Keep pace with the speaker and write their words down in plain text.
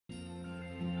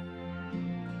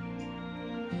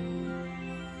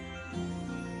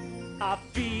I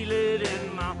feel it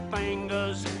in my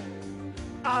fingers.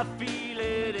 I feel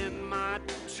it in my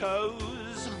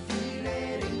toes. I feel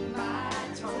it in my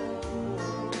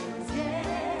toes,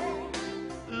 yeah.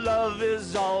 Love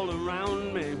is all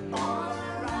around me. All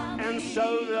around and me.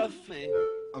 so the thing.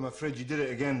 I'm afraid you did it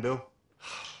again, Bill.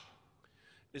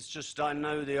 It's just I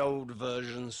know the old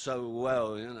version so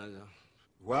well, you know.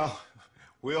 Well,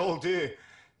 we all do.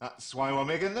 That's why we're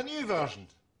making the new version.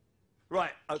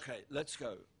 Right, okay, let's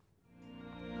go.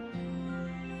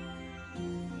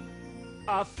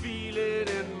 I feel it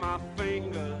in my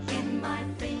fingers. In my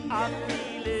fingers. I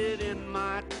feel it in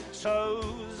my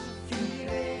toes. Feel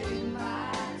it in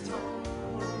my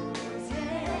toes,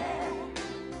 yeah.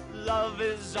 Love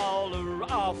is all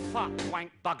around. Oh, fuck,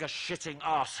 wank, bugger, shitting,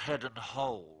 arse, head and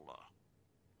hole.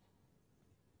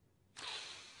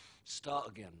 Start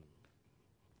again.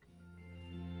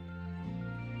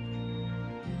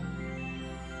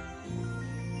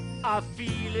 I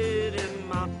feel it in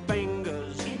my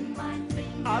fingers. In my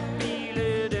fingers. I feel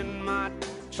it in my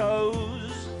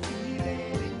toes. Feel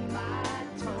it in my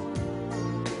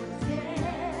toes,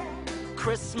 yeah.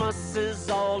 Christmas is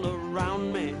all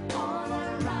around me. All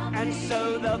around and me.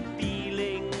 so the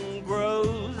feeling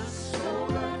grows. So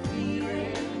the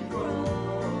feeling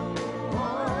grows.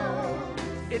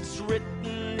 It's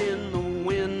written in the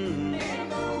wind. In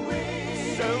the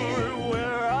wind. So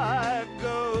everywhere I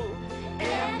go.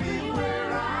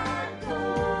 Everywhere I go.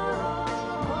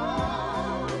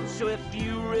 So if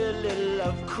you really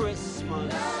love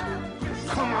Christmas,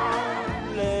 come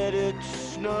on, let it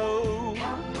snow.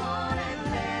 Come on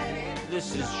and let it.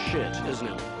 This is shit, isn't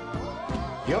it?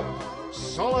 Yep.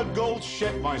 Solid gold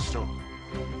shit, Maestro.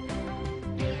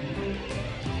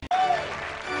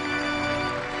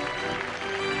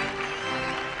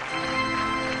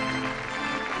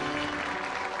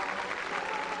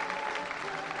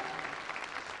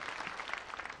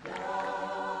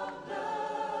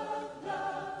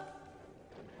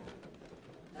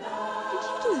 Did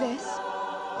you do this?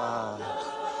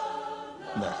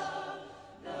 No.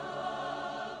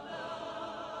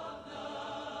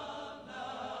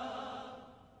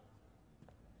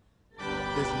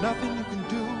 There's nothing you can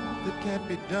do that can't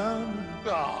be done.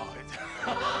 Oh,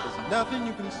 There's nothing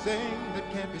you can say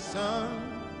that can't be sung.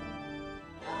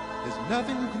 There's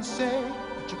nothing you can say,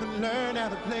 but you can learn how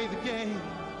to play the game.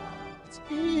 It's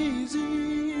easy.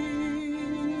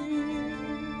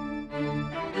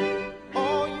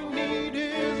 All you need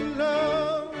is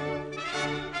love.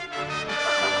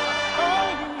 All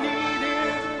you need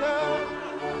is love.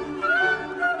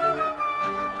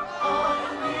 All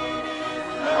you need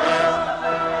is love.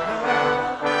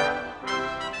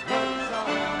 That's all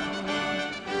you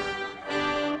need.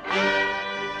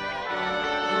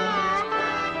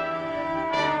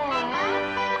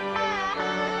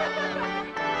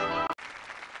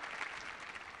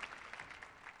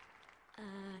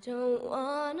 I don't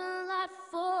want a lot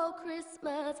for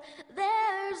Christmas.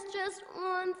 There's just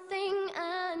one thing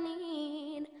I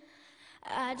need.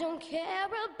 I don't care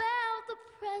about the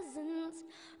presents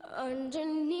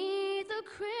underneath the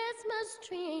Christmas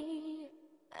tree.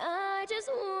 I just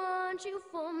want you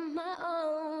for my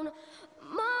own,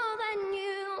 more than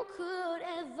you could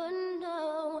ever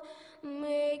know.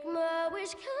 Make my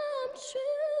wish come